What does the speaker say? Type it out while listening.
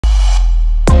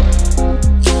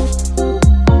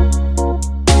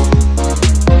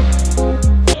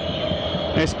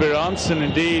Esperance, and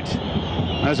indeed,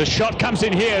 as a shot comes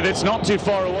in here that's not too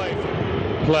far away.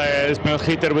 Players,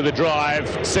 Belouizdad with a drive,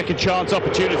 second chance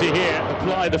opportunity here,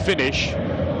 apply the finish.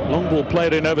 Long ball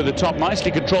played in over the top,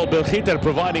 nicely controlled. Belouizdad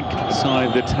providing a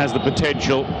side that has the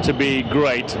potential to be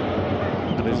great.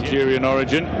 And Algerian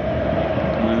origin.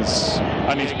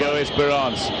 And he's go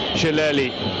Esperance,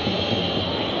 Shileli.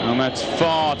 And that's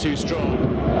far too strong.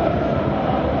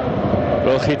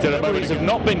 Belouizdad have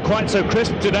not been quite so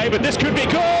crisp today, but this could be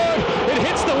good! It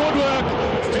hits the woodwork!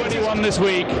 21 this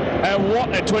week, and what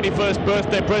a 21st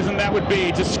birthday present that would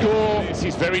be to score.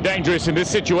 He's very dangerous in this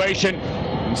situation.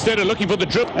 Instead of looking for the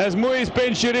dribble, as Muiz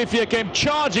Ben Sharifia came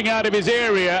charging out of his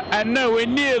area and nowhere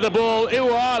near the ball,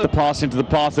 Iwala. The pass into the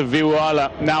path of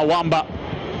Iwala. Now Wamba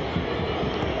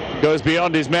goes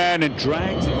beyond his man and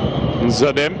drags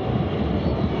Zadem.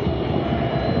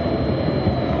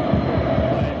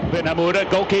 Benhamouda,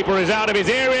 goalkeeper, is out of his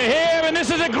area here, and this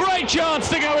is a great chance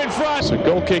to go in front. So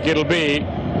goal kick it'll be.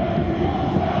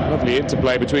 Lovely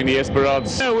interplay between the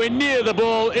Esperance. Nowhere near the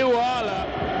ball, Iwala.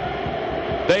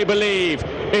 They believe.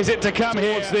 Is it to come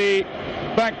towards the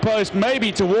back post,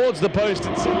 maybe towards the post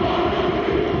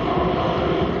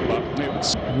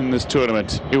in this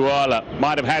tournament? Iwala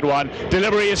might have had one.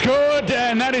 Delivery is good,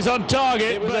 and that is on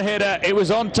target. It was a header, it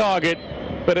was on target,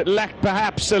 but it lacked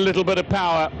perhaps a little bit of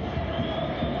power.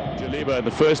 Jaliba in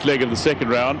the first leg of the second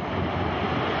round.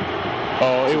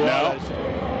 Oh, Iwala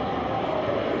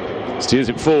steers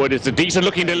it forward. It's a decent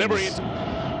looking delivery.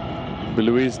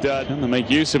 Belouizdad, and they make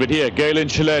use of it here. Galen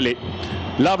Shileli.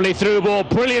 Lovely through ball,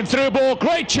 brilliant through ball,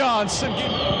 great chance.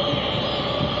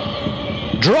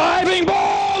 Driving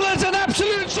ball, there's an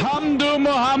absolute Hamdou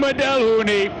Mohamed El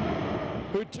Houni,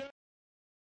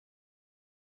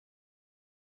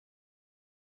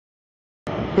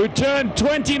 who turned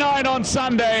 29 on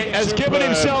Sunday, has given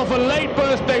himself a late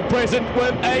birthday present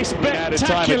with a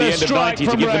spectacular strike from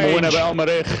range. To give them a win of Al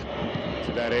Marikh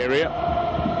to that area.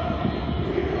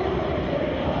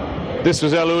 This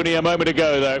was El Houni a moment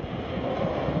ago, though.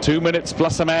 2 minutes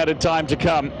plus some added time to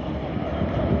come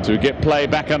to get play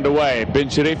back underway. Ben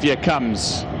Sharifia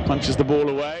comes, punches the ball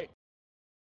away.